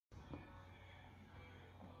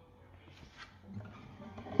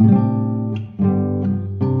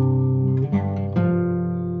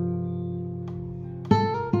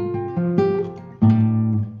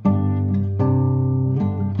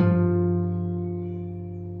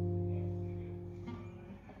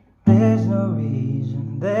There's no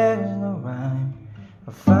reason, there's no rhyme.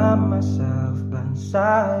 I find myself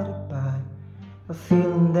blindsided by a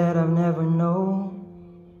feeling that I've never known.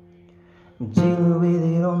 I'm dealing with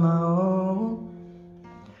it on my own.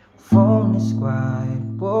 Phone is quiet,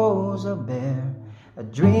 woes are bare. I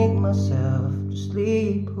drink myself to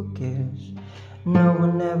sleep, who cares? No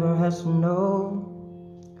one ever has to know.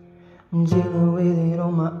 I'm dealing with it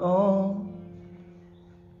on my own.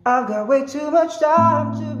 I've got way too much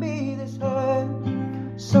time to be this hurt.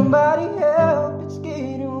 Somebody help, it's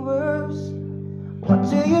getting worse. What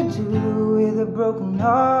do you do with a broken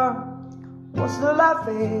heart? Once the light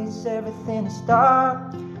fades, everything is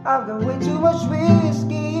dark. I've got way too much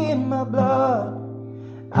whiskey in my blood.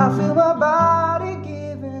 I feel my body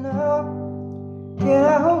giving up. Can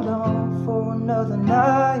I hold on for another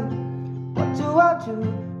night? What do I do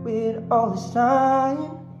with all this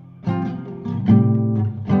time?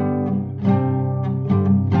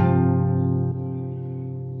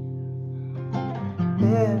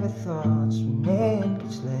 Every thought's remain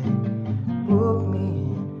misled. Book me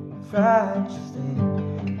in Friday stay.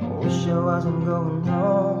 I wish I wasn't going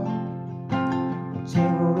home. I'm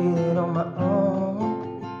dealing with it on my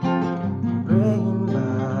own. I'm praying,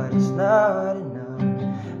 but it's not enough.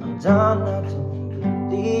 I'm done, I don't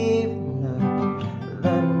believe enough.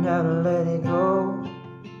 Learning how to let it go.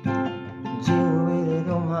 I'm dealing with it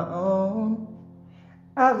on my own.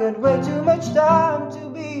 I've got way too much time to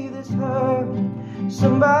be this hurt.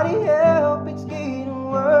 Somebody help, it's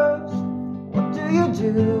getting worse. What do you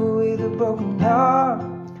do with a broken heart?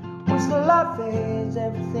 Once the light fades,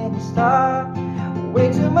 everything is dark.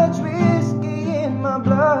 Way too much whiskey in my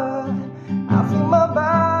blood. I feel my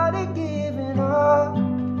body giving up.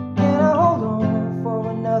 Can I hold on for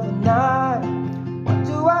another night? What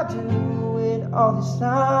do I do with all this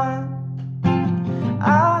time?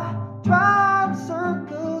 I drive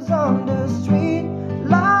circles on the street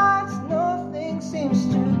lights, nothing seems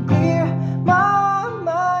to clear my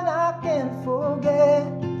mind. I can't forget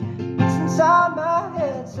it's inside my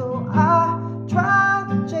head, so I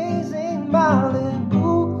drive chasing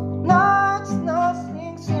Malibu nights.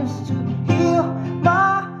 Nothing seems to heal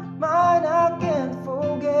my mind. I can't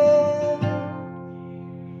forget.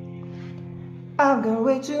 I've got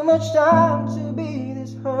way too much time to be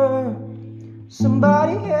this hurt.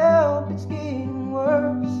 Somebody help, it's getting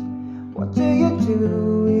worse. What do you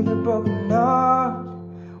do with a broken heart?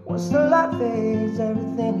 Once the light fades,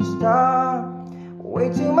 everything is dark. Way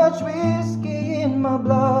too much whiskey in my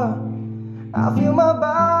blood. I feel my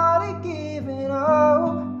body giving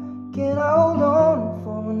up. Can I hold on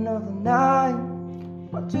for another night?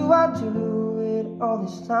 What do I do with all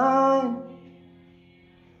this time?